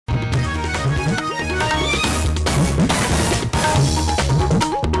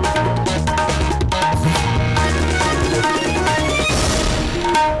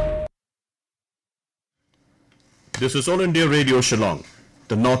This is All India Radio Shillong,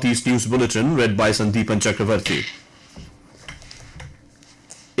 the Northeast News Bulletin read by Sandeepan Chakravarti.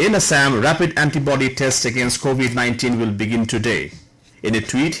 In Assam, rapid antibody tests against COVID-19 will begin today. In a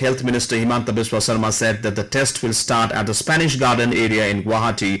tweet, Health Minister Himanta Biswa Sarma said that the test will start at the Spanish Garden area in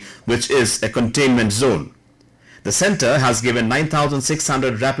Guwahati, which is a containment zone. The centre has given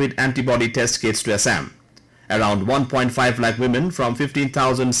 9,600 rapid antibody test kits to Assam. Around 1.5 lakh women from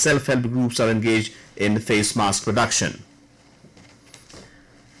 15,000 self-help groups are engaged in face mask production.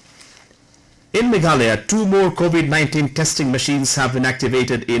 In Meghalaya, 2 more COVID-19 testing machines have been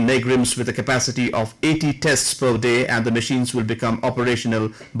activated in Negrims with a capacity of 80 tests per day, and the machines will become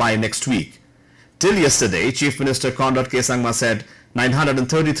operational by next week. Till yesterday, Chief Minister Conrad K. Sangma said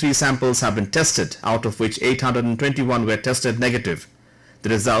 933 samples have been tested, out of which 821 were tested negative. The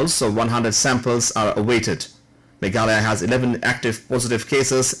results of 100 samples are awaited. Meghalaya has 11 active positive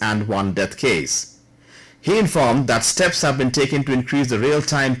cases and 1 death case. He informed that steps have been taken to increase the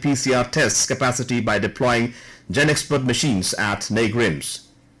real-time PCR tests capacity by deploying GenExpert machines at Negrims.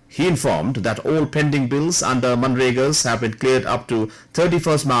 He informed that all pending bills under Manregas have been cleared up to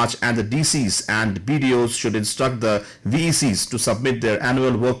 31st March, and the DCs and BDOs should instruct the VECs to submit their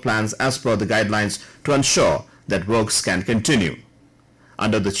annual work plans as per the guidelines to ensure that works can continue.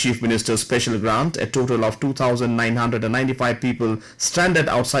 Under the Chief Minister's special grant, a total of 2,995 people stranded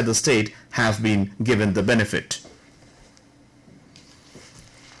outside the state have been given the benefit.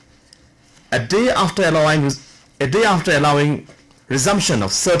 A day after allowing resumption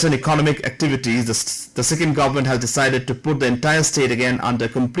of certain economic activities, the Sikkim government has decided to put the entire state again under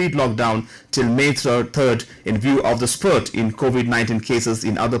complete lockdown till May 3rd in view of the spurt in COVID-19 cases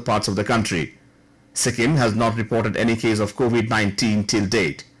in other parts of the country. Sikkim has not reported any case of COVID-19 till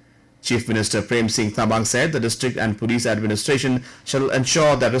date. Chief Minister Prem Singh Thabang said the district and police administration shall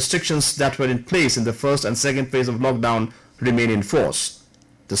ensure that restrictions that were in place in the first and second phase of lockdown remain in force.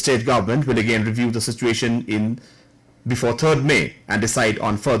 The state government will again review the situation before 3rd May and decide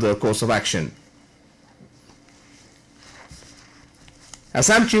on further course of action.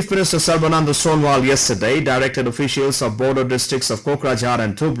 Assam Chief Minister Sarbananda Sonowal yesterday directed officials of border districts of Kokrajhar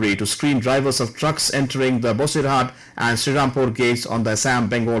and Dhubri to screen drivers of trucks entering the Bosirhat and Srirampur gates on the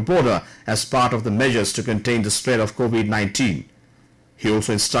Assam-Bengal border as part of the measures to contain the spread of COVID-19. He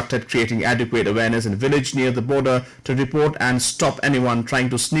also instructed creating adequate awareness in village near the border to report and stop anyone trying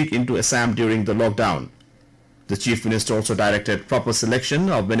to sneak into Assam during the lockdown. The Chief Minister also directed proper selection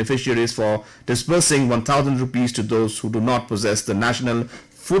of beneficiaries for disbursing 1,000 rupees to those who do not possess the National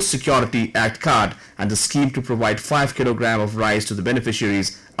Food Security Act card, and the scheme to provide 5 kg of rice to the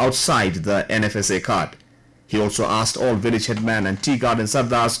beneficiaries outside the NFSA card. He also asked all village headmen and tea garden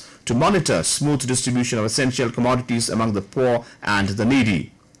sardars to monitor smooth distribution of essential commodities among the poor and the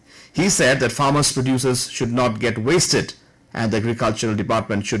needy. He said that farmers' producers should not get wasted, and the Agricultural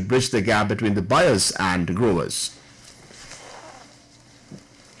Department should bridge the gap between the buyers and growers.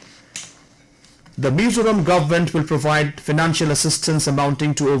 The Mizoram government will provide financial assistance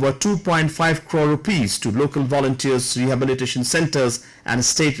amounting to over 2.5 crore rupees to local volunteers, rehabilitation centers and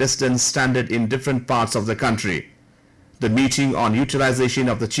state residents stranded in different parts of the country. The meeting on utilization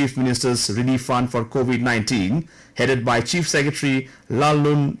of the Chief Minister's Relief Fund for COVID-19, headed by Chief Secretary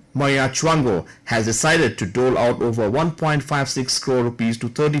Lalun Moya Chwango, has decided to dole out over 1.56 crore rupees to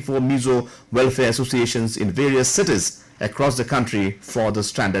 34 Mizo welfare associations in various cities across the country for the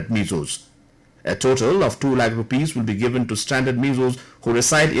stranded Mizos. A total of 2 lakh rupees will be given to stranded Mizos who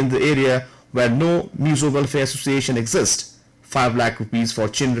reside in the area where no Mizo welfare association exists, 5 lakh rupees for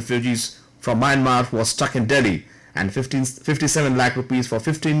Chin refugees from Myanmar who are stuck in Delhi, and 57 lakh rupees for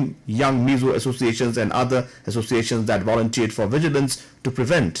 15 young Mizo associations and other associations that volunteered for vigilance to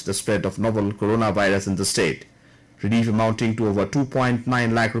prevent the spread of novel coronavirus in the state. Relief amounting to over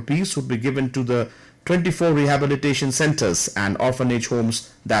 2.9 lakh rupees would be given to the 24 rehabilitation centers and orphanage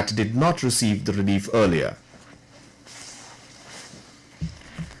homes that did not receive the relief earlier.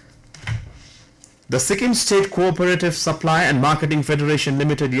 The Sikkim State Cooperative Supply and Marketing Federation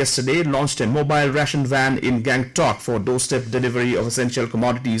Limited yesterday launched a mobile ration van in Gangtok for doorstep delivery of essential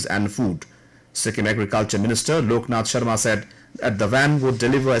commodities and food. Sikkim Agriculture Minister Loknath Sharma said that the van would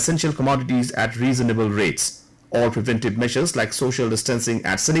deliver essential commodities at reasonable rates. All preventive measures like social distancing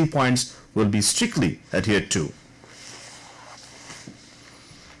at selling points will be strictly adhered to.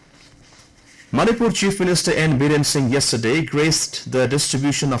 Manipur Chief Minister N. Biren Singh yesterday graced the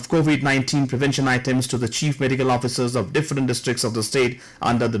distribution of COVID-19 prevention items to the Chief Medical Officers of different districts of the state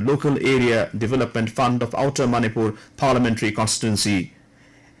under the Local Area Development Fund of Outer Manipur Parliamentary Constituency,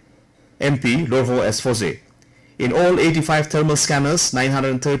 MP Lorho S. Foze. In all 85 thermal scanners,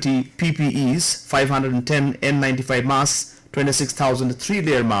 930 PPEs, 510 N95 masks, 26,000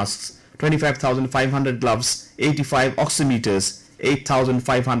 3-layer masks, 25,500 gloves, 85 oximeters,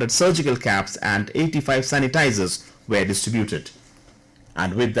 8,500 surgical caps and 85 sanitizers were distributed.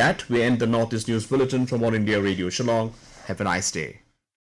 And with that, we end the Northeast News Bulletin from All India Radio Shillong. Have a nice day.